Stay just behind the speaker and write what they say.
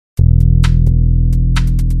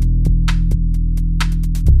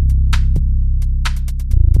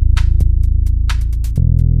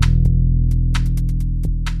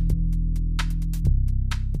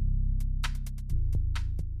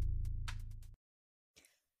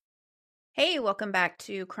Hey, welcome back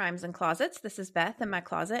to Crimes and Closets. This is Beth in my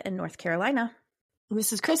closet in North Carolina.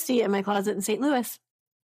 This is Christy in my closet in St. Louis.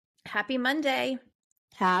 Happy Monday.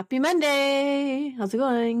 Happy Monday. How's it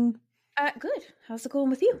going? Good. How's it going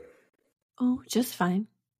with you? Oh, just fine.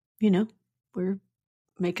 You know, we're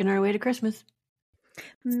making our way to Christmas.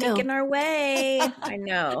 Making our way. I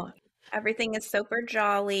know. Everything is super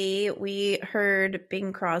jolly. We heard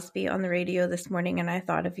Bing Crosby on the radio this morning, and I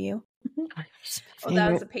thought of you. Well,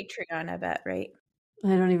 that was a Patreon, I bet, right? I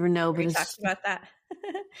don't even know, but we talked about that.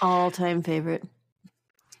 All-time favorite.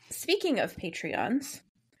 Speaking of Patreons,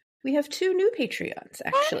 we have two new Patreons,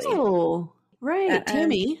 actually. Oh, right.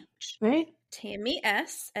 Tammy, right? Tammy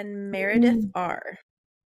S. and Meredith R.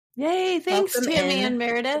 Yay, thanks, welcome Tammy and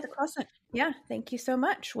Meredith. Yeah, thank you so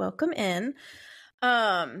much. Welcome in.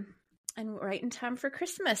 And right in time for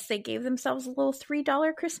Christmas, they gave themselves a little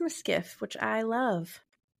 $3 Christmas gift, which I love.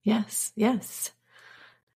 Yes.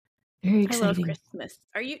 Very exciting. I love Christmas.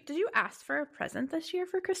 Did you ask for a present this year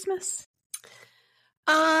for Christmas?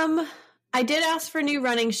 I did ask for new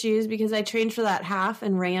running shoes because I trained for that half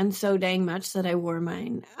and ran so dang much that I wore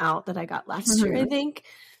mine out that I got last year, I think.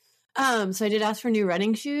 So I did ask for new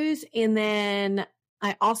running shoes, and then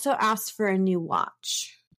I also asked for a new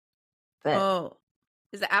watch. But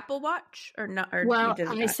is it Apple Watch or not? Or well,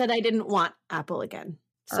 I said I didn't want Apple again.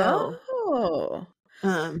 So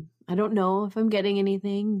I don't know if I'm getting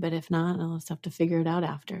anything, but if not, I'll just have to figure it out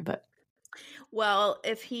after. But well,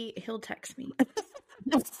 if he'll text me.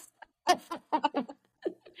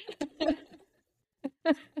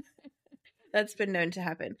 That's been known to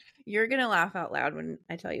happen. You're going to laugh out loud when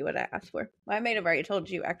I tell you what I asked for. Well, I may have already told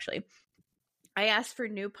you, actually. I asked for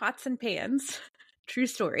new pots and pans. True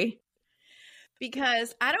story.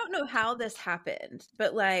 Because I don't know how this happened,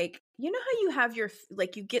 but like, you know how you have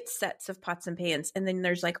you get sets of pots and pans, and then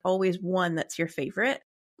there's like always one that's your favorite.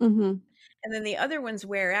 Mm-hmm. And then the other ones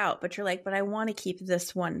wear out, but you're like, but I want to keep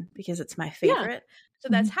this one because it's my favorite. Yeah. So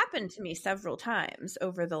that's happened to me several times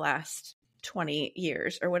over the last 20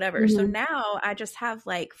 years or whatever. So now I just have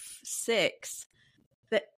like 6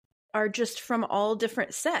 that are just from all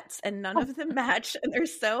different sets, and none of them match, and they're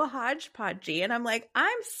so hodgepodgey. And I'm like,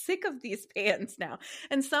 I'm sick of these pans now.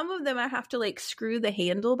 And some of them I have to like screw the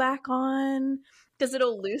handle back on because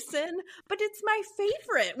it'll loosen, but it's my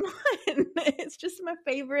favorite one. It's just my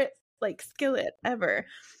favorite like skillet ever.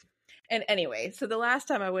 And anyway, so the last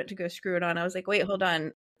time I went to go screw it on, I was like, wait, hold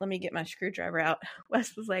on, let me get my screwdriver out.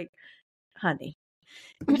 Wes was like, honey,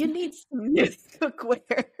 you need some new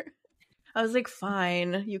cookware. I was like,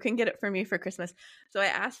 fine, you can get it for me for Christmas. So I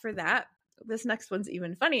asked for that. This next one's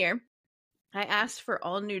even funnier. I asked for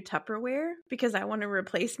all new Tupperware because I want to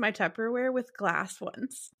replace my Tupperware with glass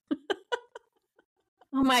ones.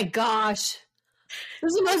 Oh my gosh.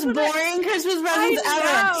 This is the most boring Christmas presents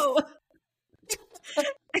ever.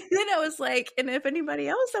 And then I was like, and if anybody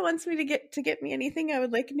else that wants me to get me anything, I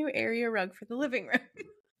would like a new area rug for the living room.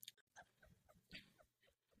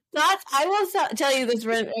 I will tell you this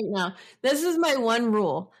right now. This is my one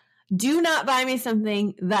rule. Do not buy me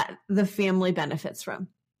something that the family benefits from.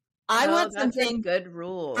 I want something a good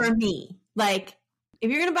rule for me. Like,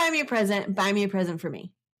 if you're going to buy me a present for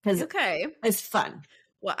me. Because it's fun.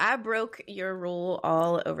 Well, I broke your rule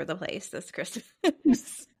all over the place this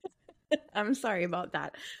Christmas. I'm sorry about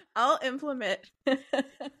that. I'll implement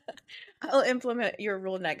your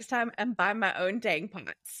rule next time and buy my own dang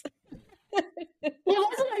pots. Well,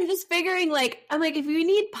 I'm just figuring, I'm like, if you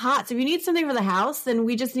need pots, if you need something for the house, then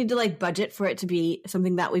we just need to budget for it to be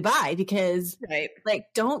something that we buy, because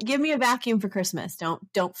don't give me a vacuum for Christmas. Don't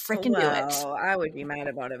freaking do it. I would be mad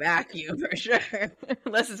about a vacuum for sure.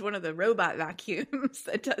 Unless it's one of the robot vacuums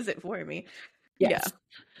that does it for me. Yes.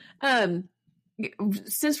 Yeah.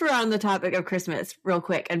 Since we're on the topic of Christmas real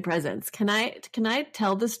quick and presents, can I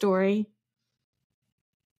tell the story?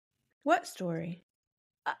 What story?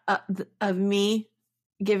 Of me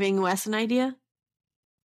giving Wes an idea.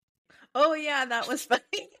 Oh yeah, that was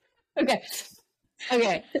funny. Okay.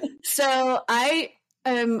 So I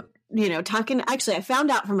am, talking. Actually, I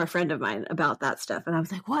found out from a friend of mine about that stuff, and I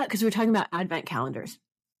was like, "What?" Because we were talking about advent calendars,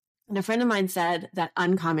 and a friend of mine said that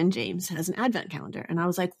Uncommon James has an advent calendar, and I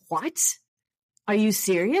was like, "What? Are you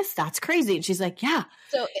serious? That's crazy." And she's like, "Yeah."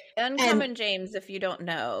 So Uncommon James, if you don't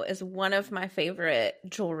know, is one of my favorite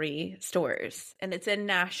jewelry stores, and it's in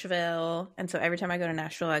Nashville. And so every time I go to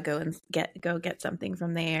Nashville, I go and get something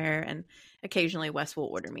from there. And occasionally Wes will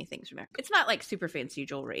order me things from there. It's not like super fancy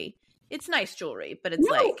jewelry. It's nice jewelry, but it's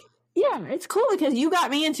yeah, it's cool because you got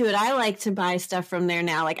me into it. I like to buy stuff from there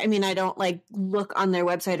now. I don't look on their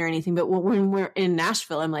website or anything, but when we're in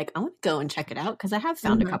Nashville, I'm like, I want to go and check it out because I have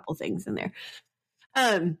found a couple things in there.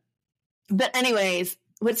 But anyways,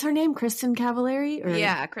 what's her name? Kristen Cavallari?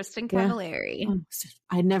 Yeah, Kristen Cavallari. Oh,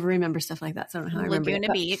 I never remember stuff like that. So I don't know how I remember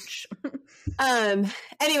Laguna Beach.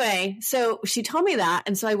 Anyway, so she told me that.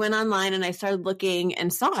 And so I went online and I started looking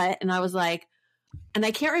and saw it. And I was like, and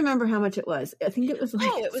I can't remember how much it was. I think it was like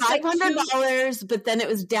 $500, but then it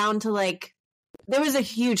was down to like, there was a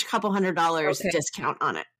huge couple $100 discount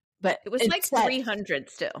on it. But it was like $300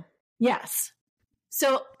 still. Yes.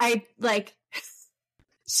 So I like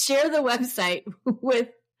share the website with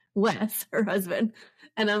Wes, her husband.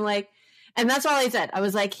 And I'm like, and that's all I said. I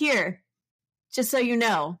was like, here, just so you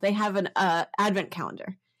know, they have an advent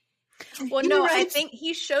calendar. Well, no, I think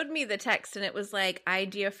he showed me the text and it was like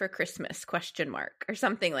idea for Christmas ? Or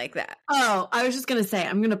something like that. Oh, I was just going to say,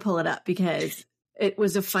 I'm going to pull it up because it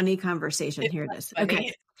was a funny conversation. Here it is.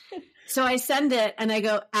 Okay. So I send it and I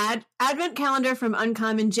go, advent calendar from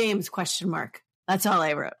Uncommon James ? That's all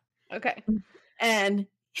I wrote. Okay. And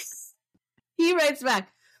he writes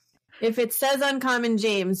back, if it says Uncommon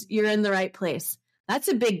James, you're in the right place. That's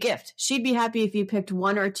a big gift. She'd be happy if you picked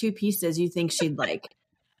 1 or 2 pieces you think she'd like.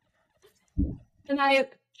 And I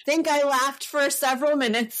think I laughed for several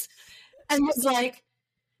minutes and was like,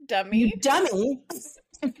 dummy. You dummy.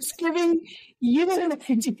 I'm just giving you an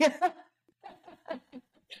idea.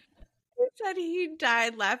 He said he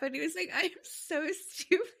died laughing. He was like, I'm so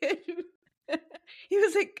stupid. He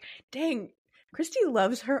was like, dang, Christy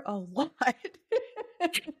loves her a lot.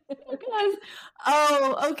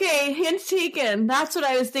 Oh, okay. Hint taken. That's what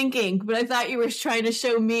I was thinking. But I thought you were trying to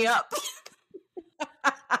show me up.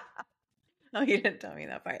 Oh, you didn't tell me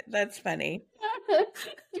that part. That's funny.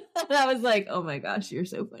 And I was like, oh my gosh, you're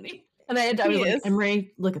so funny. And I was like,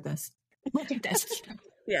 Emery, look at this. Look at this.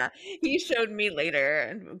 Yeah. He showed me later.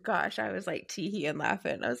 And gosh, I was like teehee and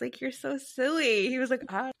laughing. I was like, you're so silly. He was like,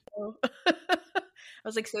 I don't know. I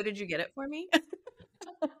was like, so did you get it for me?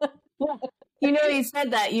 You know, he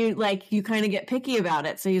said that you kind of get picky about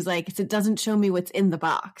it. So he's like, it doesn't show me what's in the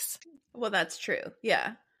box. Well, that's true.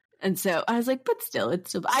 Yeah. And so I was like, but still,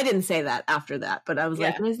 I didn't say that after that, but I was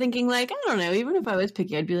like, I was thinking like, I don't know, even if I was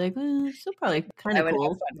picky, I'd be like, it's still probably kind of cool. I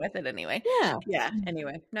would have fun with it anyway. Yeah. Yeah.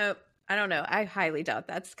 Anyway, nope. I don't know. I highly doubt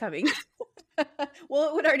that's coming. Well,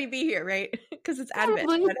 it would already be here, right? Because it's Advent.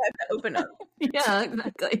 I'd have to open up. Yeah,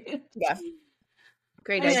 exactly. Yeah.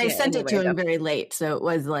 Great idea. I sent it to him very late, so it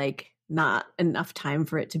was like not enough time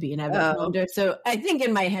for it to be an Advent calendar. So I think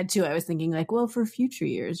in my head too, I was thinking like, well, for future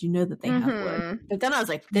years, you know that they have one. But then I was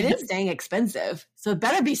like, that is dang expensive. So it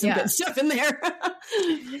better be some good stuff in there.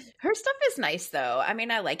 Her stuff is nice though. I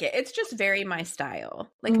mean, I like it. It's just very my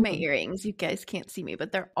style. Like my earrings, you guys can't see me,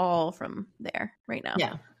 but they're all from there right now.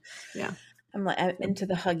 Yeah. Yeah. I'm into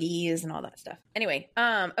the Huggies and all that stuff. Anyway,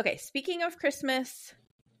 okay. Speaking of Christmas,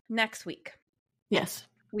 next week. Yes.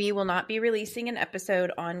 We will not be releasing an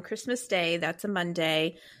episode on Christmas Day. That's a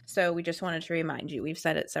Monday. So we just wanted to remind you. We've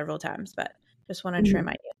said it several times, but just wanted to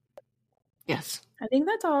remind you. Yes. I think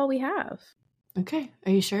that's all we have. Okay.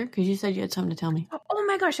 Are you sure? Because you said you had something to tell me. Oh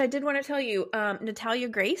my gosh. I did want to tell you. Natalia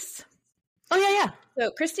Grace. Oh, yeah.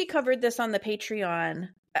 So Christy covered this on the Patreon.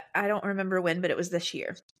 I don't remember when, but it was this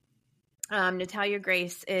year. Natalia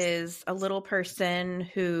Grace is a little person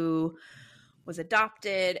who was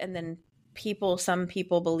adopted, and then some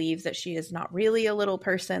people believe that she is not really a little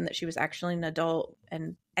person, that she was actually an adult.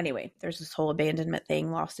 And anyway, there's this whole abandonment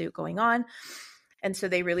lawsuit going on. And so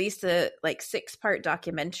they released a 6-part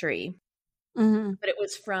documentary, but it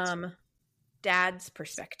was from Dad's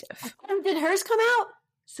perspective. Did hers come out?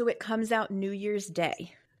 So it comes out New Year's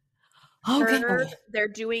Day. Okay. They're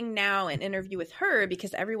doing now an interview with her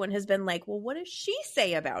because everyone has been like, well, what does she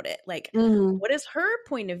say about it? Like, what is her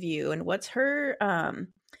point of view and what's her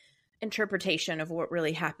interpretation of what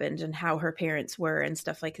really happened and how her parents were and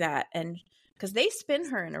stuff like that? And because they spin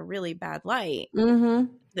her in a really bad light,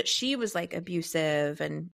 that she was like abusive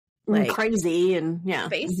and like crazy and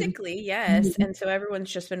basically yes. And so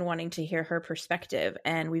everyone's just been wanting to hear her perspective,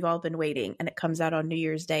 and we've all been waiting, and it comes out on New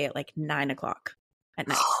Year's Day at like 9:00 at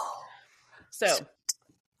night. So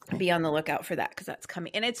be on the lookout for that because that's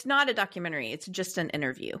coming. And it's not a documentary. It's just an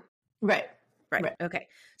interview. Right. Okay.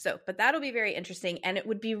 So, but that'll be very interesting. And it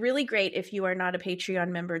would be really great if you are not a Patreon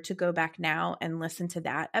member to go back now and listen to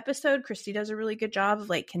that episode. Christy does a really good job of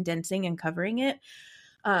like condensing and covering it.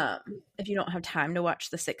 If you don't have time to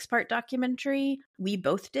watch the 6-part documentary, we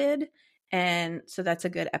both did. And so that's a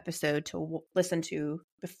good episode to listen to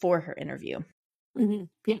before her interview.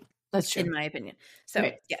 Yeah. That's true. In my opinion. So,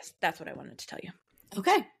 yes, that's what I wanted to tell you.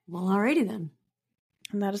 Okay. Well, alrighty then.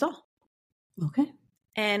 And that is all. Okay.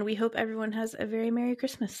 And we hope everyone has a very Merry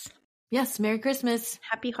Christmas. Yes. Merry Christmas.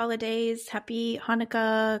 Happy holidays. Happy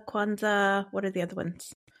Hanukkah, Kwanzaa. What are the other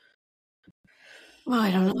ones? Well,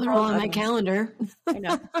 I don't know. They're all on my calendar. I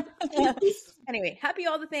know. Anyway, happy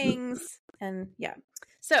all the things. And yeah.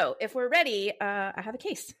 So if we're ready, I have a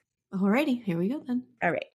case. Alrighty, here we go then.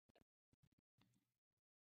 All right.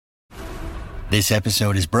 This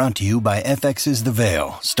episode is brought to you by FX's The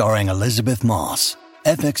Veil, starring Elizabeth Moss.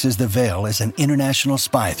 FX's The Veil is an international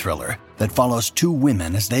spy thriller that follows two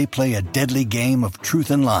women as they play a deadly game of truth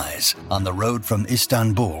and lies on the road from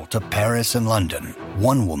Istanbul to Paris and London.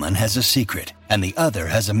 One woman has a secret, and the other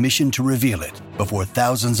has a mission to reveal it before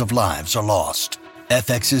thousands of lives are lost.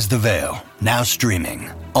 FX's The Veil, now streaming,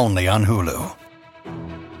 only on Hulu.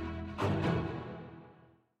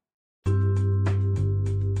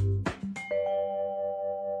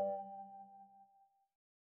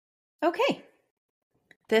 Okay.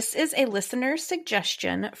 This is a listener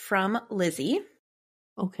suggestion from Lizzie.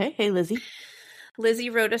 Okay. Hey, Lizzie. Lizzie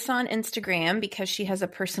wrote us on Instagram because she has a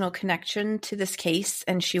personal connection to this case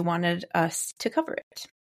and she wanted us to cover it.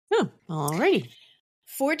 Oh, alrighty.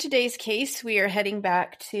 For today's case, we are heading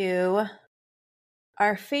back to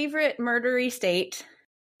our favorite murdery state,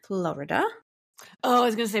 Florida. Oh, I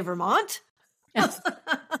was going to say Vermont.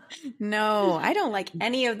 No, I don't like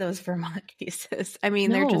any of those Vermont cases. I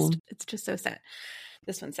mean, it's just so sad.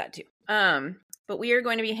 This one's sad too. But we are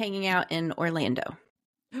going to be hanging out in Orlando.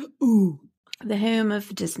 Ooh. The home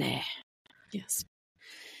of Disney. Yes.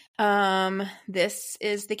 This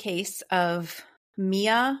is the case of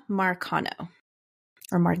Miya Marcano.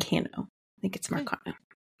 Or Marcano. I think it's Marcano.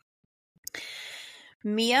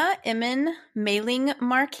 Miya Emin Mailing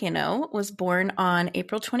Marcano was born on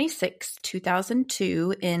April 26,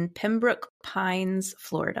 2002 in Pembroke Pines,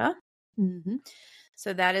 Florida. Mm-hmm.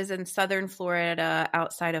 So that is in southern Florida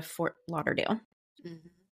outside of Fort Lauderdale.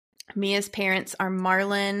 Mm-hmm. Mia's parents are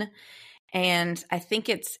Marlon and I think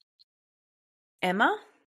it's Emma.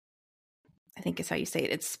 I think is how you say it.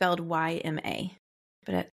 It's spelled Y-M-A.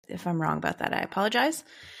 But if I'm wrong about that, I apologize.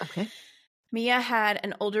 Okay. Miya had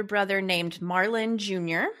an older brother named Marlon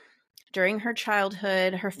Jr. During her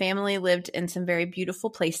childhood, her family lived in some very beautiful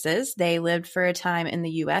places. They lived for a time in the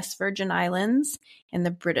U.S. Virgin Islands and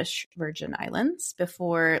the British Virgin Islands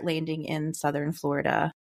before landing in southern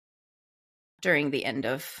Florida during the end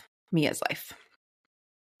of Mia's life.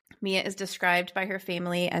 Miya is described by her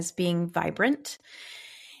family as being vibrant,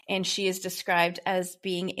 and she is described as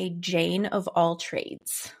being a Jane of all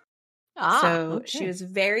trades. She was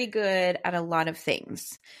very good at a lot of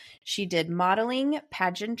things. She did modeling,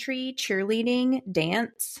 pageantry, cheerleading,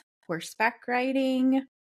 dance, horseback riding.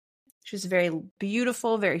 She was very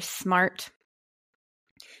beautiful, very smart.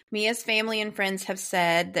 Mia's family and friends have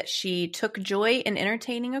said that she took joy in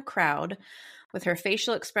entertaining a crowd with her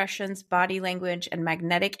facial expressions, body language, and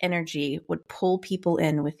magnetic energy would pull people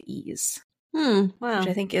in with ease. Wow. Which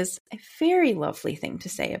I think is a very lovely thing to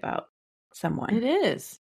say about someone. It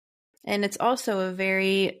is. And it's also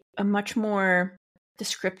a much more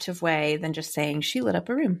descriptive way than just saying she lit up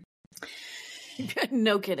a room.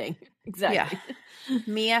 No kidding. Exactly. Yeah.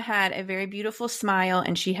 Miya had a very beautiful smile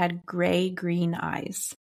and she had gray-green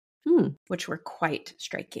eyes, which were quite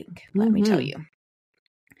striking, let me tell you.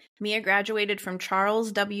 Miya graduated from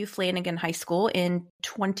Charles W. Flanagan High School in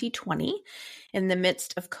 2020 in the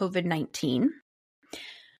midst of COVID-19.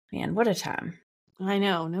 Man, what a time. I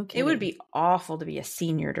know, no kidding. It would be awful to be a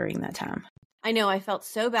senior during that time. I know, I felt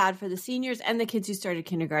so bad for the seniors and the kids who started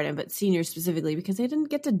kindergarten, but seniors specifically because they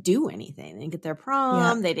didn't get to do anything. They didn't get their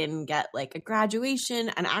prom. Yeah. They didn't get like a graduation,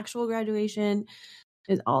 an actual graduation.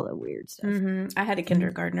 It's all the weird stuff. Mm-hmm. I had a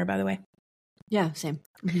kindergartner, by the way. Yeah, same.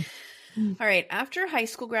 Mm-hmm. All right. After high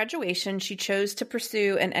school graduation, she chose to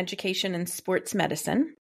pursue an education in sports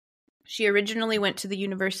medicine. She originally went to the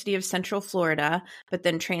University of Central Florida, but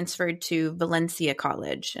then transferred to Valencia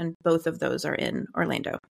College, and both of those are in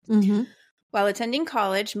Orlando. Mm-hmm. While attending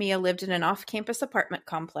college, Miya lived in an off-campus apartment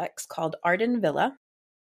complex called Arden Villa,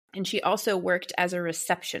 and she also worked as a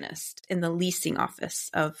receptionist in the leasing office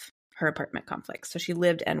of her apartment complex. So she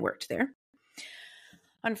lived and worked there.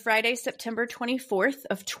 On Friday, September 24th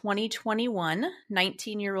of 2021,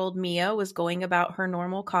 19-year-old Miya was going about her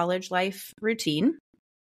normal college life routine.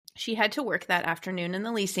 She had to work that afternoon in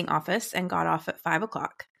the leasing office and got off at 5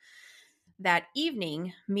 o'clock. That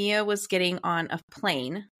evening, Miya was getting on a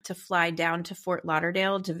plane to fly down to Fort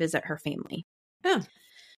Lauderdale to visit her family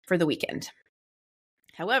for the weekend.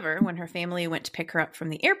 However, when her family went to pick her up from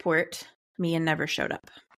the airport, Miya never showed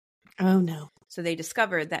up. Oh, no. So they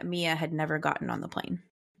discovered that Miya had never gotten on the plane.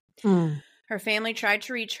 Her family tried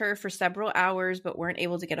to reach her for several hours, but weren't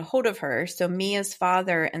able to get a hold of her. So Mia's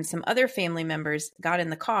father and some other family members got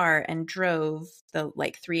in the car and drove the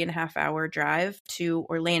 3.5 hour drive to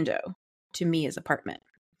Orlando to Mia's apartment.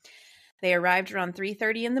 They arrived around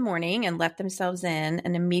 3:30 in the morning and let themselves in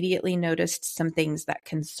and immediately noticed some things that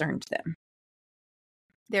concerned them.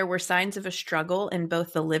 There were signs of a struggle in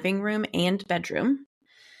both the living room and bedroom.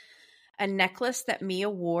 A necklace that Miya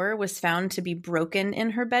wore was found to be broken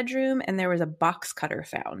in her bedroom, and there was a box cutter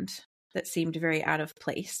found that seemed very out of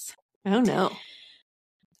place. Oh, no.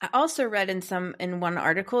 I also read in one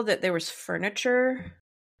article that there was furniture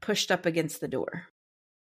pushed up against the door.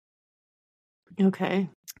 Okay.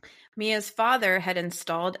 Mia's father had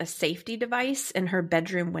installed a safety device in her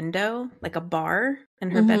bedroom window, like a bar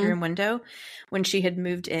in her bedroom window, when she had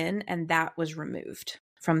moved in, and that was removed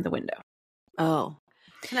from the window. Oh.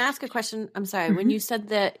 Can I ask a question? I'm sorry. When you said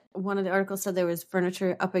that one of the articles said there was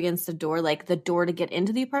furniture up against the door, like the door to get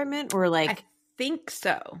into the apartment, or like? I think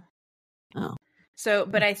so. Oh. So,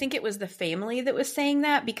 but I think it was the family that was saying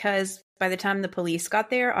that, because by the time the police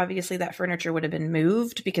got there, obviously that furniture would have been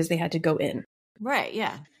moved because they had to go in. Right.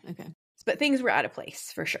 Yeah. Okay. But things were out of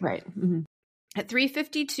place for sure. Right. Mm-hmm. At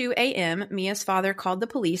 3:52 a.m., Mia's father called the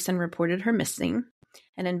police and reported her missing.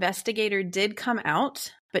 An investigator did come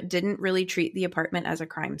out, but didn't really treat the apartment as a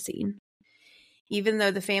crime scene. Even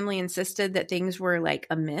though the family insisted that things were like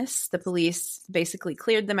amiss, the police basically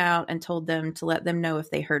cleared them out and told them to let them know if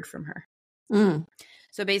they heard from her. Mm.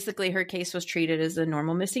 So basically her case was treated as a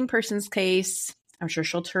normal missing persons case. I'm sure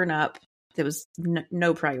she'll turn up. There was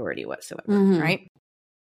no priority whatsoever, right?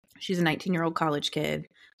 She's a 19-year-old college kid.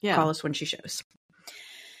 Yeah. Call us when she shows.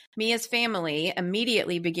 Mia's family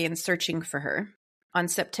immediately began searching for her. On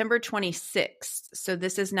September 26th, so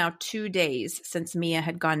this is now 2 days since Miya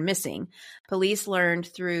had gone missing, police learned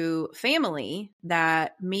through family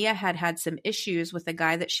that Miya had had some issues with a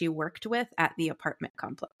guy that she worked with at the apartment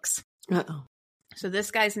complex. Uh-oh. So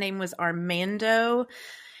this guy's name was Armando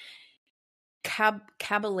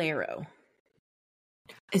Caballero.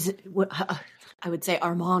 Is it? I would say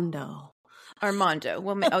Armando. Armando.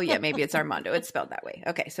 Well, maybe it's Armando. It's spelled that way.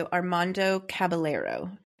 Okay, so Armando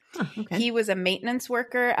Caballero. Oh, okay. He was a maintenance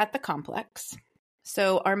worker at the complex.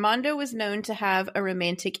 So Armando was known to have a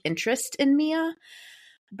romantic interest in Miya,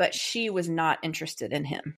 but she was not interested in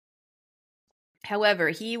him.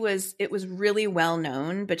 However, it was really well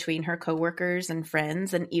known between her coworkers and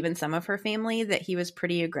friends and even some of her family that he was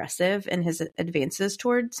pretty aggressive in his advances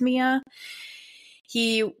towards Miya.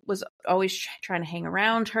 He was always trying to hang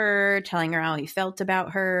around her, telling her how he felt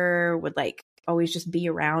about her, would always just be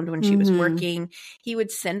around when she was working. He would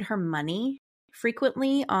send her money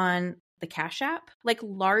frequently on the Cash App, like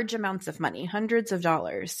large amounts of money, hundreds of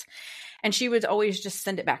dollars. And she would always just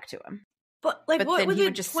send it back to him. But what would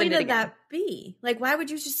the point of that be? Like, why would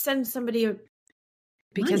you just send somebody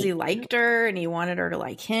because money? He liked her and he wanted her to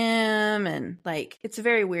like him. And it's a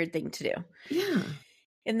very weird thing to do. Yeah.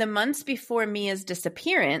 In the months before Mia's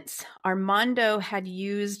disappearance, Armando had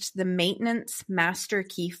used the maintenance master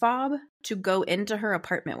key fob to go into her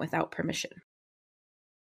apartment without permission.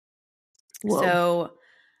 Whoa. So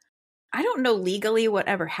I don't know legally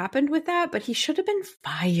whatever happened with that, but he should have been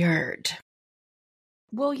fired.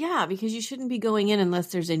 Well, yeah, because you shouldn't be going in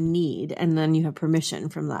unless there's a need and then you have permission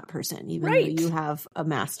from that person, even though you have a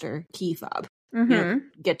master key fob. You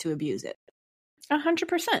don't get to abuse it.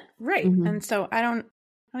 100%. Right. And so I don't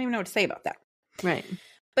even know what to say about that. Right.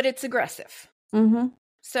 But it's aggressive.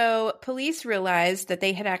 So police realized that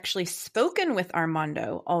they had actually spoken with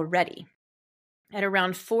Armando already. At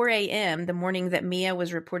around 4 a.m., the morning that Miya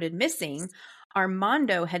was reported missing,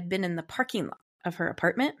 Armando had been in the parking lot of her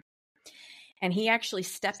apartment. And he actually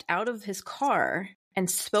stepped out of his car and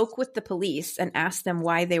spoke with the police and asked them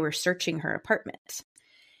why they were searching her apartment.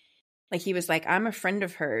 He was like, I'm a friend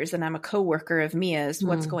of hers and I'm a coworker of Mia's.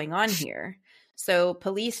 What's going on here? So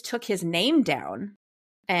police took his name down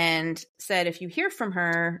and said, if you hear from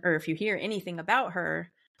her or if you hear anything about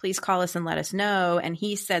her, please call us and let us know. And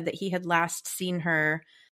he said that he had last seen her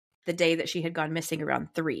the day that she had gone missing around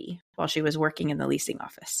 3 while she was working in the leasing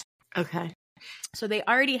office. Okay. So they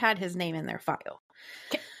already had his name in their file.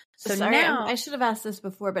 So sorry, now I should have asked this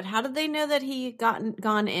before, but how did they know that he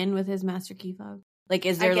gone in with his master key fob?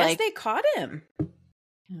 Is there I guess they caught him.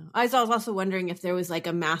 I was also wondering if there was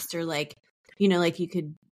a master, you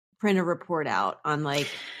could print a report out on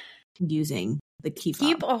using the key fob.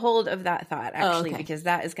 Keep a hold of that thought, actually, because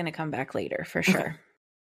that is going to come back later for sure.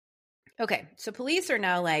 Okay. So police are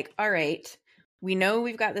now all right, we know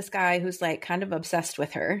we've got this guy who's kind of obsessed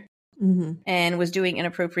with her and was doing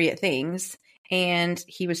inappropriate things. And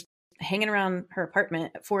he was hanging around her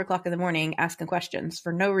apartment at 4 o'clock in the morning, asking questions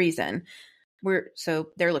for no reason. So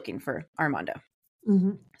they're looking for Armando.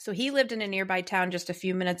 So he lived in a nearby town just a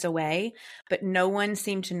few minutes away, but no one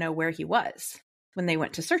seemed to know where he was when they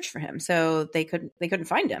went to search for him. So they couldn't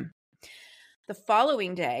find him. The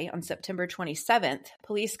following day, on September 27th,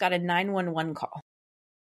 police got a 911 call.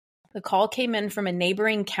 The call came in from a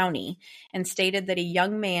neighboring county and stated that a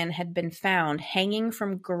young man had been found hanging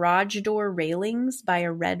from garage door railings by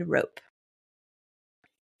a red rope.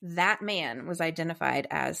 That man was identified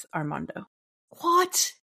as Armando.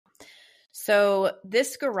 What? So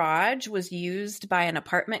this garage was used by an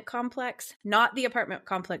apartment complex, not the apartment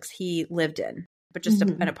complex he lived in, but just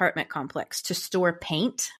an apartment complex, to store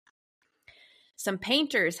paint. Some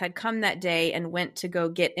painters had come that day and went to go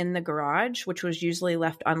get in the garage, which was usually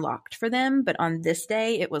left unlocked for them. But on this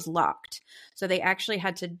day, it was locked. So they actually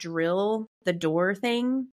had to drill the door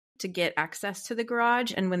thing to get access to the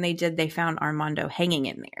garage. And when they did, they found Armando hanging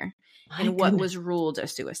in there in what was ruled a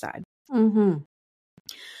suicide. Mm-hmm.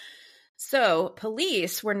 So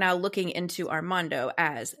police were now looking into Armando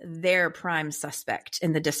as their prime suspect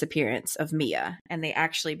in the disappearance of Miya, and they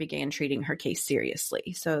actually began treating her case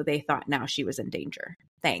seriously. So they thought now she was in danger.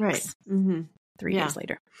 Thanks. Right. Mm-hmm. 3 days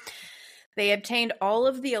later. They obtained all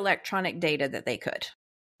of the electronic data that they could.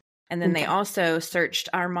 And then they also searched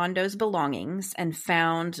Armando's belongings and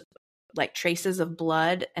found like traces of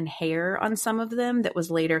blood and hair on some of them that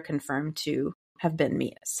was later confirmed to have been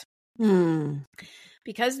Miya's. Mm.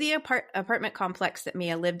 Because the apartment complex that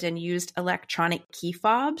Miya lived in used electronic key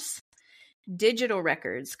fobs, digital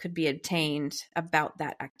records could be obtained about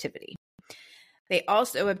that activity. They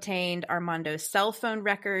also obtained Armando's cell phone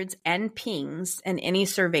records and pings and any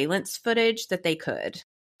surveillance footage that they could,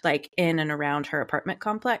 like in and around her apartment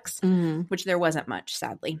complex, which there wasn't much,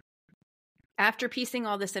 sadly. After piecing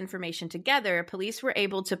all this information together, police were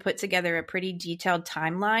able to put together a pretty detailed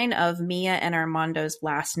timeline of Miya and Armando's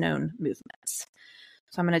last known movements.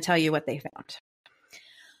 So I'm going to tell you what they found.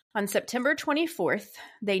 On September 24th,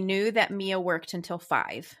 they knew that Miya worked until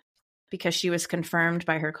 5 because she was confirmed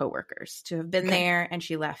by her coworkers to have been there, and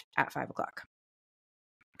she left at 5 o'clock.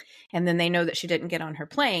 And then they know that she didn't get on her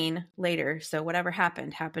plane later, so whatever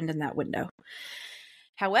happened in that window.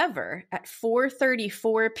 However, at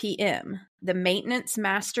 4:34 p.m., the maintenance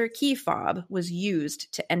master key fob was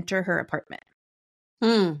used to enter her apartment.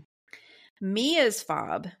 Miya's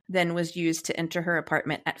fob then was used to enter her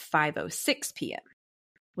apartment at 5:06 p.m.,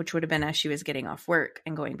 which would have been as she was getting off work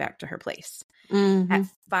and going back to her place. At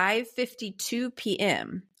 5:52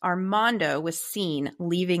 p.m., Armando was seen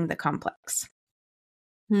leaving the complex.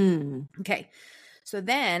 Okay. So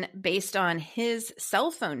then, based on his cell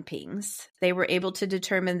phone pings, they were able to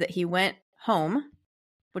determine that he went home,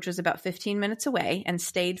 which was about 15 minutes away, and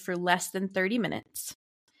stayed for less than 30 minutes.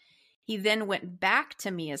 He then went back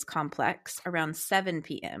to Miya's complex around 7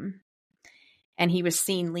 p.m., and he was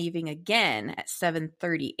seen leaving again at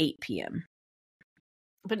 7:38 p.m.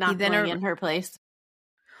 But not going in her place?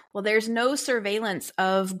 Well, there's no surveillance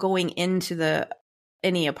of going into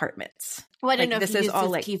any apartments. Well, I didn't know if he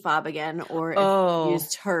used his key fob again or if he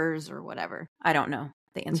used hers or whatever. I don't know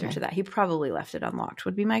the answer to that. He probably left it unlocked,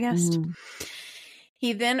 would be my guess.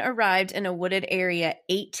 He then arrived in a wooded area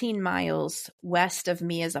 18 miles west of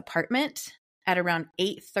Miya's apartment at around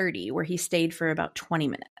 8:30, where he stayed for about 20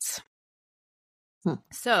 minutes.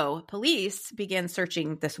 So police began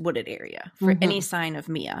searching this wooded area for any sign of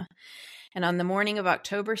Miya. And on the morning of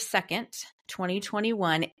October 2nd,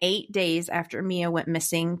 2021, 8 days after Miya went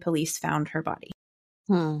missing, police found her body.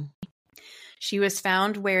 She was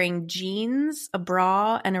found wearing jeans, a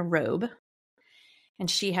bra, and a robe. And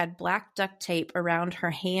she had black duct tape around her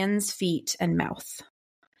hands, feet, and mouth.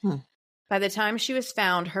 By the time she was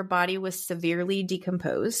found, her body was severely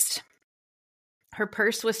decomposed. Her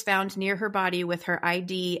purse was found near her body with her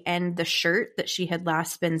ID and the shirt that she had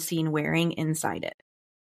last been seen wearing inside it.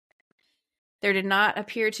 There did not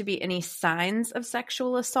appear to be any signs of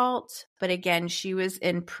sexual assault, but again, she was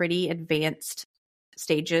in pretty advanced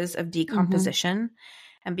stages of decomposition.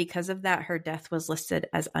 And because of that, her death was listed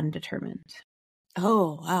as undetermined.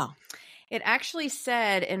 Oh, wow. It actually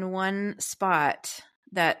said in one spot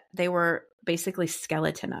that they were basically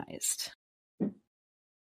skeletonized.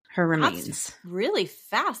 Her remains. That's really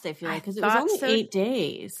fast, I feel like, because it was only 8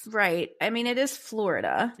 days. Right. I mean, it is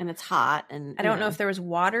Florida. And it's hot. And I don't know if there was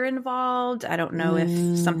water involved. I don't know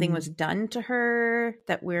if something was done to her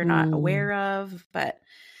that we're not aware of, but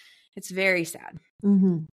it's very sad.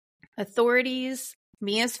 Authorities,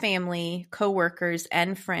 Miya's family, co-workers,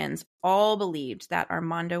 and friends all believed that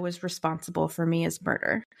Armando was responsible for Miya's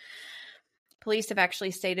murder. Police have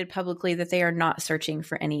actually stated publicly that they are not searching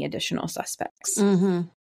for any additional suspects.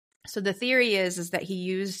 So the theory is that he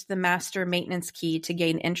used the master maintenance key to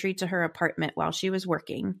gain entry to her apartment while she was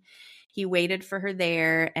working. He waited for her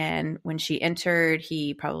there, and when she entered,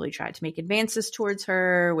 he probably tried to make advances towards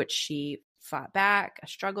her, which she fought back. A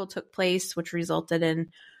struggle took place, which resulted in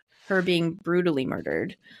her being brutally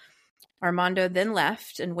murdered. Armando then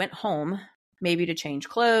left and went home, maybe to change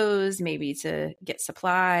clothes, maybe to get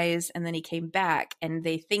supplies. And then he came back, and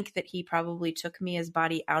they think that he probably took Mia's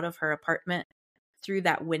body out of her apartment through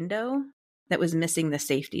that window that was missing the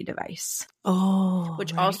safety device. Oh,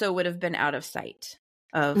 which right. also would have been out of sight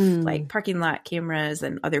of like parking lot cameras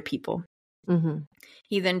and other people. Mm-hmm.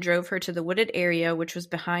 He then drove her to the wooded area, which was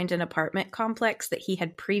behind an apartment complex that he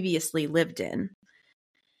had previously lived in,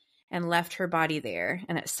 and left her body there.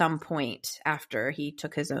 And at some point after, he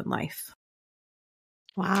took his own life.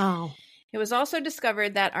 Wow. It was also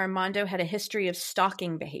discovered that Armando had a history of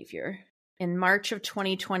stalking behavior. In March of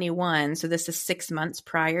 2021, so this is 6 months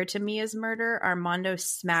prior to Mia's murder, Armando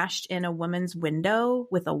smashed in a woman's window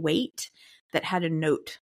with a weight that had a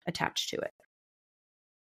note attached to it.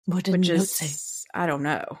 What did the note say? I don't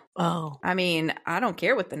know. Oh. I mean, I don't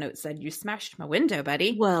care what the note said. You smashed my window,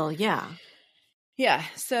 buddy. Well, yeah. Yeah.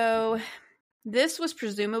 So this was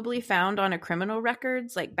presumably found on a criminal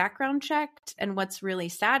records, like background checked. And what's really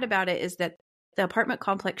sad about it is that the apartment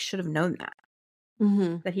complex should have known that.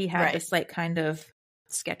 Mm-hmm. That he had this like kind of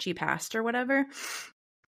sketchy past or whatever.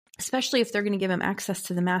 Especially if they're going to give him access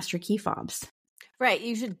to the master key fobs. Right.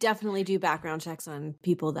 You should definitely do background checks on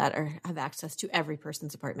people that have access to every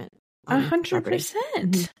person's apartment. 100%.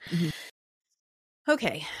 Mm-hmm.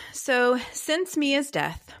 Okay. So since Mia's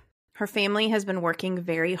death, her family has been working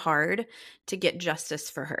very hard to get justice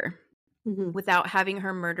for her without having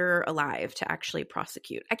her murderer alive to actually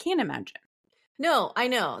prosecute. I can't imagine. No, I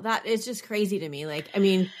know. That is just crazy to me. Like, I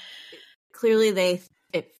mean, clearly they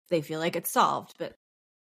feel like it's solved, but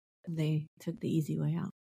they took the easy way out.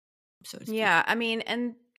 So to speak. Yeah, I mean,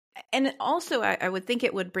 and also I would think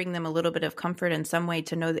it would bring them a little bit of comfort in some way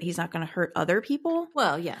to know that he's not going to hurt other people.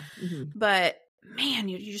 Well, yeah. Mm-hmm. But man,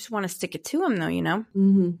 you just want to stick it to him though, you know?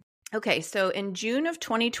 Mm-hmm. Okay, so in June of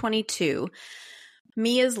 2022,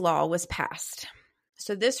 Mia's Law was passed.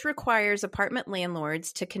 So this requires apartment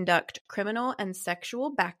landlords to conduct criminal and sexual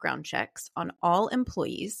background checks on all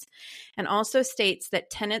employees, and also states that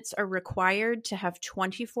tenants are required to have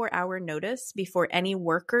 24-hour notice before any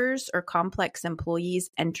workers or complex employees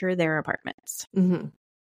enter their apartments. Mm-hmm.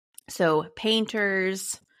 So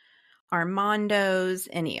painters, Armandos,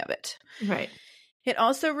 any of it. Right. It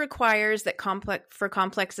also requires that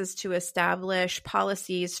complexes to establish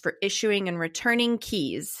policies for issuing and returning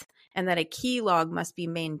keys, and that a key log must be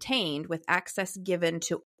maintained with access given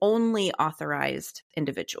to only authorized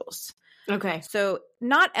individuals. Okay. So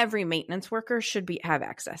not every maintenance worker should have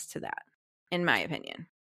access to that, in my opinion.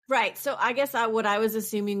 Right. So I guess what I was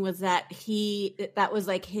assuming was that that was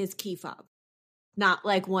like his key fob, not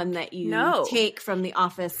like one that you take from the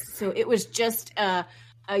office. So it was just a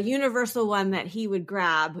universal one that he would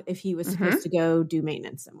grab if he was supposed to go do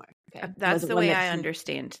maintenance somewhere. Okay. That's the way I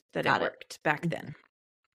understand that it worked back then.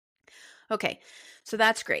 Okay, so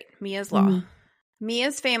that's great. Mia's Law. Mm-hmm.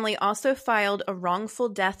 Mia's family also filed a wrongful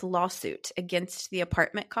death lawsuit against the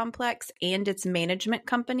apartment complex and its management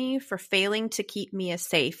company for failing to keep Mia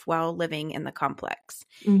safe while living in the complex,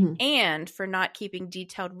 and for not keeping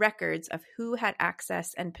detailed records of who had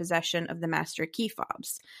access and possession of the master key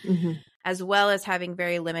fobs, as well as having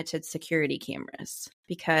very limited security cameras,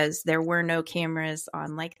 because there were no cameras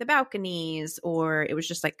on like the balconies, or it was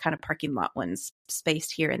just like kind of parking lot ones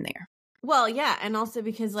spaced here and there. Well, yeah, and also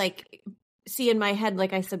because, like, see, in my head,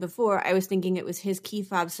 like I said before, I was thinking it was his key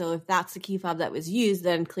fob, so if that's the key fob that was used,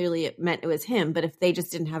 then clearly it meant it was him, but if they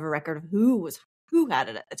just didn't have a record of who had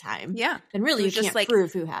it at the time, then really you can't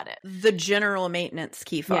prove who had it. The general maintenance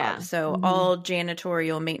key fob, so all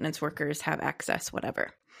janitorial maintenance workers have access,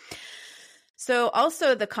 whatever. So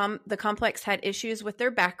also the complex had issues with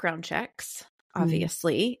their background checks,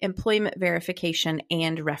 obviously, employment verification,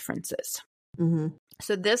 and references.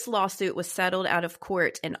 So this lawsuit was settled out of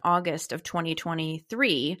court in August of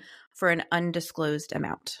 2023 for an undisclosed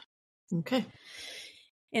amount. Okay.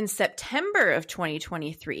 In September of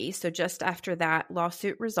 2023, so just after that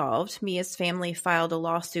lawsuit resolved, Mia's family filed a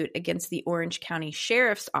lawsuit against the Orange County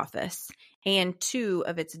Sheriff's Office and 2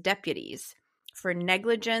 of its deputies for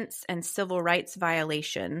negligence and civil rights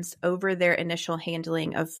violations over their initial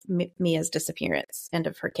handling of Mia's disappearance and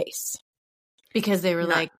of her case. Because they were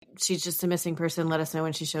like, she's just a missing person. Let us know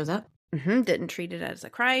when she shows up. Didn't treat it as a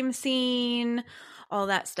crime scene, all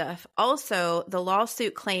that stuff. Also, the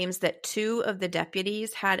lawsuit claims that 2 of the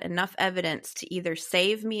deputies had enough evidence to either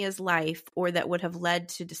save Mia's life or that would have led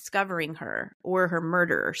to discovering her or her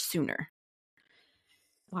murderer sooner.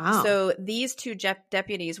 Wow. So these two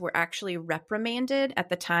deputies were actually reprimanded at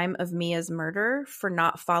the time of Mia's murder for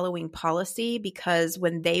not following policy, because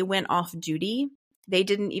when they went off duty, they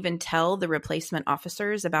didn't even tell the replacement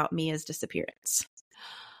officers about Mia's disappearance.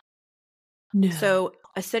 No. So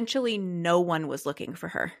essentially no one was looking for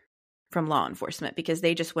her from law enforcement, because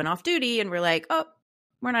they just went off duty and were like, oh,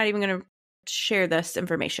 we're not even going to share this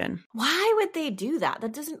information. Why would they do that?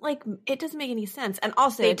 That doesn't it doesn't make any sense. And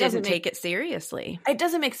also They didn't take it seriously. It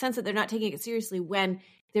doesn't make sense that they're not taking it seriously when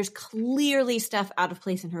there's clearly stuff out of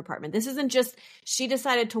place in her apartment. This isn't just she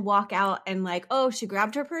decided to walk out and she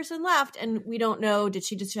grabbed her purse and left, and we don't know, did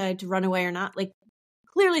she decide to run away or not?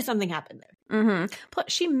 Clearly something happened there. Mm-hmm.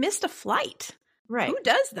 Plus, she missed a flight. Right. Who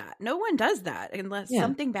does that? No one does that unless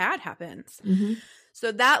something bad happens. Mm-hmm.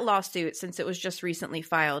 So that lawsuit, since it was just recently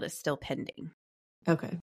filed, is still pending.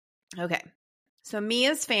 Okay. So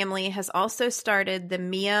Mia's family has also started the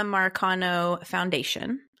Miya Marcano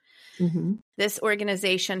Foundation. Mm-hmm. This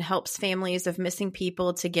organization helps families of missing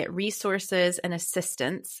people to get resources and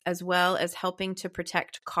assistance, as well as helping to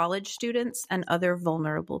protect college students and other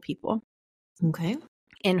vulnerable people. Okay.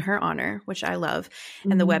 In her honor, which I love.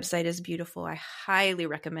 And the website is beautiful. I highly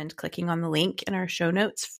recommend clicking on the link in our show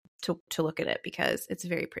notes to look at it, because it's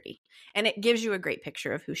very pretty. And it gives you a great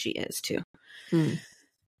picture of who she is too. Mm.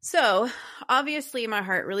 So obviously my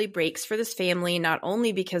heart really breaks for this family, not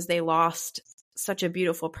only because they lost such a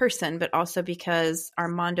beautiful person, but also because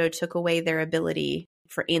Armando took away their ability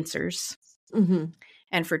for answers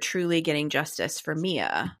and for truly getting justice for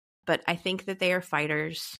Miya. But I think that they are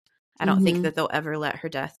fighters. I don't think that they'll ever let her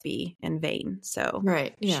death be in vain. So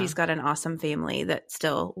she's got an awesome family that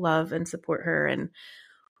still love and support her and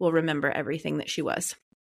will remember everything that she was.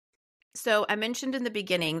 So I mentioned in the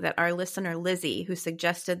beginning that our listener, Lizzie, who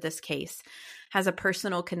suggested this case, has a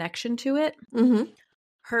personal connection to it. Mm-hmm.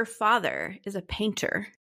 Her father is a painter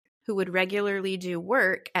who would regularly do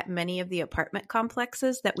work at many of the apartment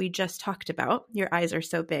complexes that we just talked about. Your eyes are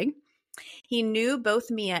so big. He knew both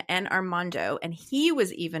Miya and Armando, and he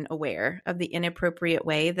was even aware of the inappropriate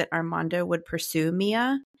way that Armando would pursue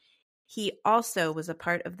Miya. He also was a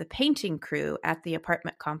part of the painting crew at the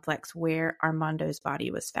apartment complex where Armando's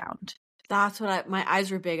body was found. That's what my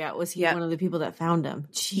eyes were big at. Was he one of the people that found him?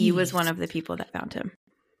 Jeez. He was one of the people that found him.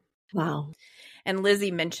 Wow. And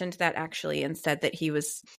Lizzie mentioned that actually, and said that he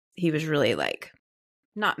was really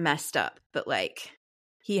not messed up, but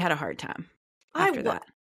he had a hard time after that.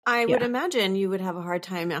 I would imagine you would have a hard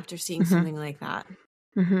time after seeing something like that.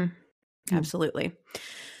 Mm-hmm. Absolutely.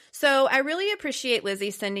 So I really appreciate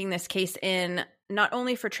Lizzie sending this case in, not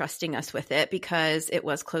only for trusting us with it because it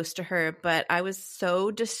was close to her, but I was so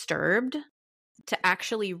disturbed to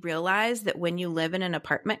actually realize that when you live in an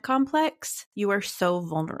apartment complex, you are so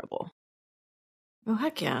vulnerable. Oh,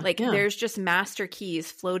 heck yeah. There's just master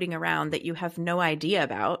keys floating around that you have no idea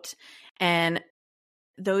about. And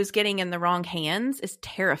those getting in the wrong hands is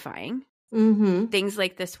terrifying. Mm-hmm. Things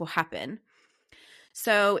like this will happen.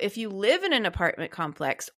 So if you live in an apartment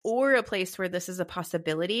complex or a place where this is a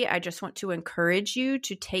possibility, I just want to encourage you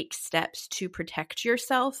to take steps to protect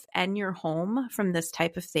yourself and your home from this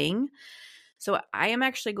type of thing. So I am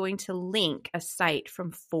actually going to link a site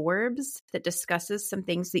from Forbes that discusses some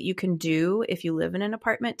things that you can do if you live in an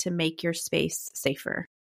apartment to make your space safer.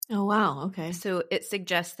 Oh, wow. Okay. So it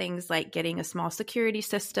suggests things like getting a small security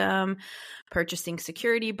system, purchasing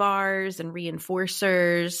security bars and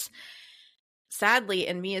reinforcers. Sadly,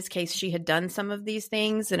 in Mia's case, she had done some of these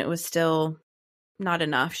things and it was still not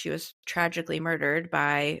enough. She was tragically murdered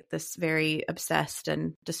by this very obsessed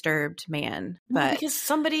and disturbed man. But because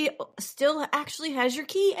somebody still actually has your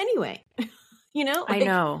key anyway. I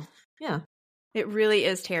know. Yeah. It really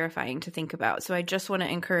is terrifying to think about. So I just want to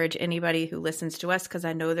encourage anybody who listens to us, because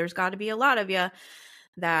I know there's got to be a lot of you,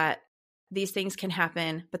 that these things can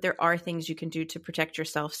happen, but there are things you can do to protect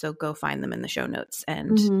yourself. So go find them in the show notes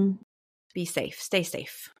and be safe. Stay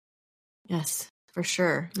safe. Yes, for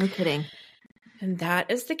sure. No kidding. And that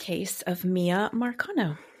is the case of Miya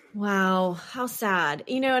Marcano. Wow. How sad.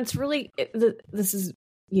 It's really, this is,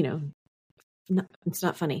 it's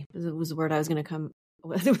not funny. It was the word I was going to come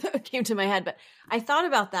came to my head, but I thought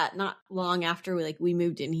about that not long after we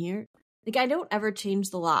moved in here. I don't ever change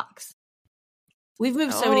the locks. We've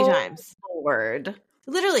moved so many times. Lord.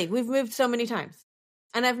 Literally, we've moved so many times.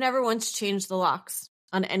 And I've never once changed the locks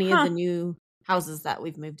on any of the new houses that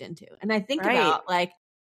we've moved into. And I think about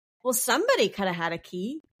somebody could have had a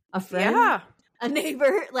key, a friend, a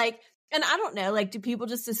neighbor, and I don't know, do people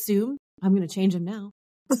just assume I'm going to change them now?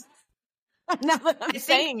 Now that I'm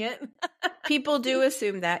saying it. People do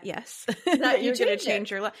assume that, yes. That you're going to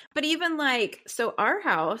change your life. But even so our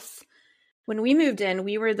house, When we moved in,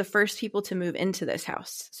 we were the first people to move into this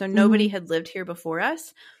house. So nobody had lived here before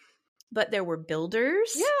us. But there were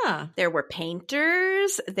builders. Yeah. There were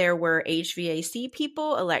painters. There were HVAC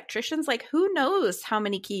people, electricians. Like, who knows how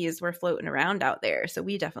many keys were floating around out there. So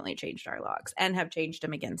we definitely changed our locks and have changed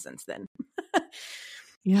them again since then.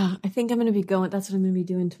 Yeah. I think I'm going to be going. That's what I'm going to be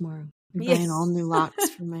doing tomorrow. I'm buying all new locks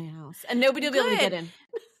for my house. And nobody will be able to get in.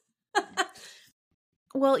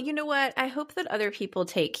 Well, you know what? I hope that other people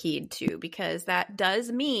take heed too, because that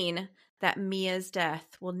does mean that Mia's death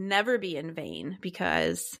will never be in vain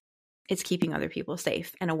because it's keeping other people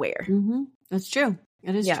safe and aware. Mm-hmm. That's true.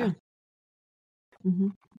 It is true. Mm-hmm.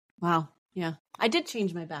 Wow. Yeah. I did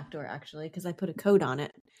change my back door actually because I put a code on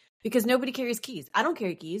it because nobody carries keys. I don't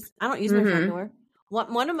carry keys. I don't use my front door.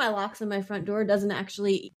 One of my locks on my front door doesn't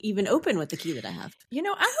actually even open with the key that I have. You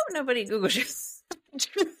know, I hope nobody Googles you.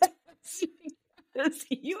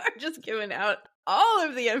 You are just giving out all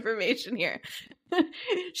of the information here.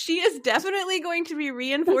 She is definitely going to be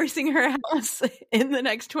reinforcing her house in the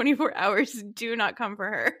next 24 hours. Do not come for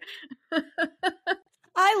her.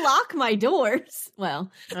 I lock my doors.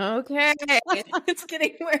 Well, okay. It's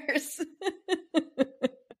getting worse.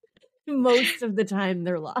 Most of the time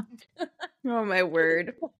they're locked. Oh, my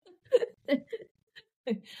word.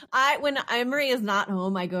 When Emery is not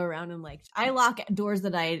home, I go around and I lock doors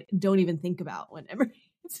that I don't even think about when Emery's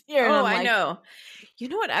here. Oh, I know. You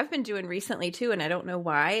know what I've been doing recently too, and I don't know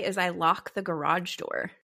why, is I lock the garage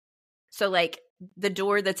door. So the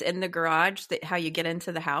door that's in the garage, how you get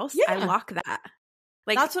into the house, I lock that.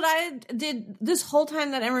 That's what I did this whole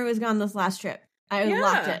time that Emery was gone this last trip. I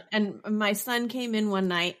locked it. And my son came in one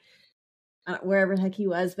night, wherever the heck he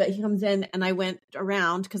was, but he comes in and I went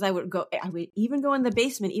around because I would even go in the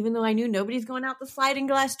basement, even though I knew nobody's going out the sliding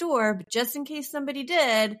glass door, but just in case somebody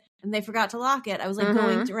did and they forgot to lock it, I was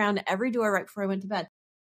going around every door right before I went to bed.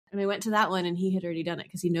 And I went to that one and he had already done it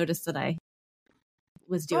because he noticed that I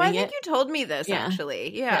was doing it. I think you told me this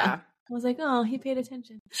actually. Yeah. I was like, oh, he paid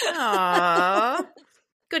attention. Aww.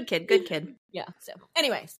 Good kid. Yeah. So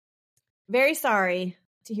anyways, very sorry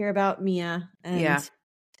to hear about Miya and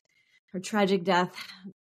her tragic death.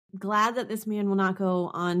 Glad that this man will not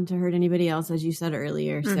go on to hurt anybody else, as you said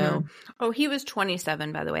earlier. So, he was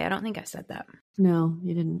 27, by the way. I don't think I said that. No,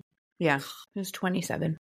 you didn't. Yeah, he was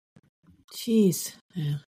 27. Jeez.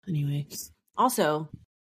 Yeah. Anyway, also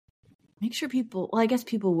make sure people. Well, I guess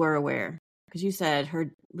people were aware because you said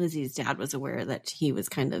Lizzie's dad was aware that he was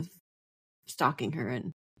kind of stalking her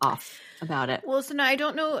and off about it. Well, so now I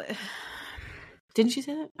don't know. Didn't she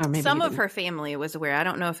say that? Or maybe some of her family was aware. I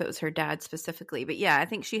don't know if it was her dad specifically, but yeah, I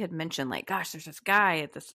think she had mentioned gosh, there's this guy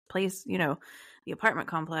at this place, the apartment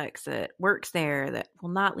complex that works there that will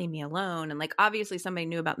not leave me alone. And obviously somebody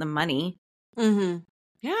knew about the money. Mm-hmm.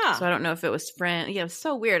 Yeah. So I don't know if it was friend. Yeah, it was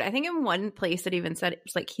so weird. I think in one place it even said it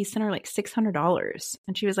was he sent her $600,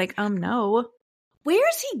 and she was like, no. Where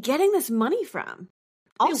is he getting this money from?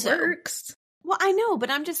 Also, it works. Well, I know,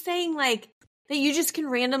 but I'm just saying that you just can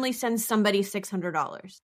randomly send somebody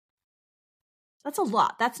 $600. That's a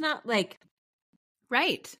lot. That's not right.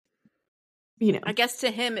 I guess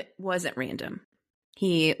to him it wasn't random.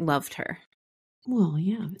 He loved her. Well,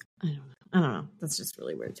 yeah. I don't know. That's just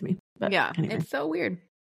really weird to me. But yeah, anyway. It's so weird.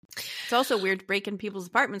 It's also weird breaking people's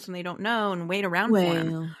apartments when they don't know and wait around for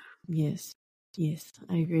him. Yes,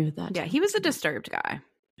 I agree with that. Yeah, he was a disturbed guy.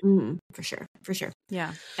 For sure.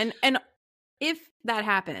 Yeah, and if that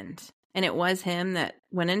happened and it was him that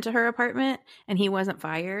went into her apartment and he wasn't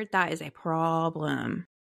fired, that is a problem.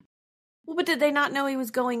 Well, but did they not know he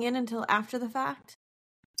was going in until after the fact?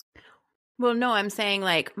 Well, no, I'm saying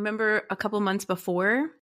remember a couple months before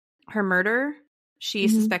her murder, she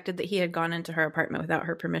suspected that he had gone into her apartment without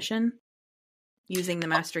her permission using the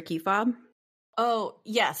master key fob. Oh,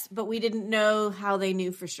 yes, but we didn't know how they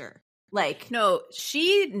knew for sure. No,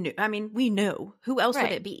 she knew. I mean, we knew. Who else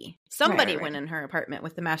would it be? Somebody right. went in her apartment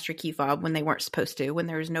with the master key fob when they weren't supposed to, when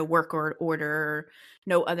there was no work order or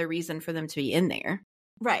no other reason for them to be in there.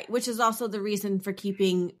 Right, which is also the reason for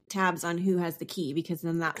keeping tabs on who has the key, because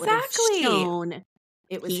then that would have shown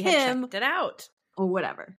it was he him. Had checked it out. Or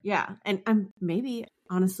whatever. Yeah. And I'm maybe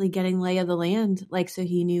honestly getting lay of the land, so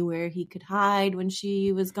he knew where he could hide when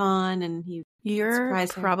she was gone, and You're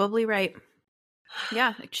probably right.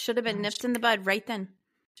 Yeah, it should have been nipped in the bud right then.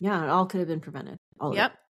 Yeah, it all could have been prevented.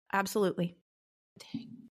 Yep, absolutely. Dang.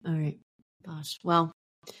 All right. Gosh. Well,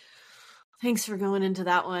 thanks for going into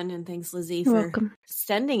that one, and thanks, Lizzie, for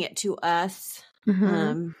sending it to us.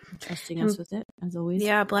 Trusting us with it, as always.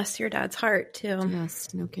 Yeah, bless your dad's heart, too.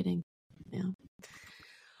 Yes, no kidding. Yeah.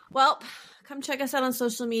 Well, come check us out on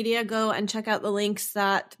social media. Go and check out the links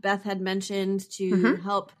that Beth had mentioned to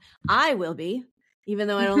help. I will be, even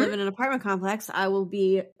though I don't live in an apartment complex, I will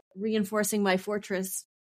be reinforcing my fortress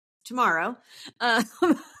tomorrow.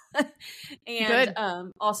 And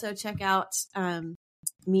also check out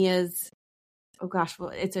Mia's. Oh gosh, well,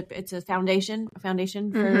 it's a foundation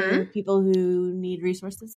for people who need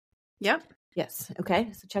resources. Yep. Yes.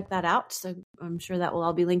 Okay. So check that out. So I'm sure that will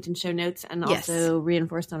all be linked in show notes and also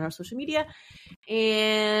reinforced on our social media.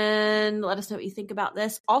 And let us know what you think about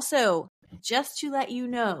this. Also, just to let you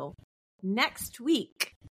know, next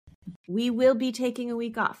week we will be taking a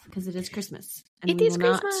week off because it is Christmas. And it we is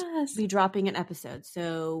will Christmas. not be dropping an episode.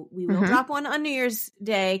 So we will drop one on New Year's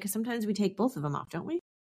Day because sometimes we take both of them off, don't we?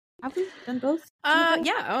 Have we done both?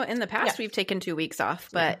 Yeah. Oh, in the past we've taken 2 weeks off,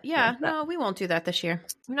 but no, we won't do that this year.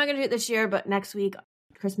 We're not going to do it this year, but next week,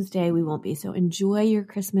 Christmas Day, we won't be. So enjoy your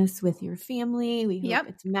Christmas with your family. We hope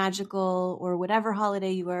it's magical, or whatever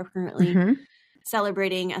holiday you are currently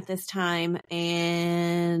celebrating at this time.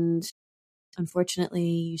 And unfortunately,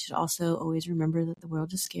 you should also always remember that the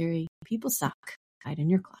world is scary. People suck. Hide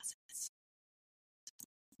in your closet.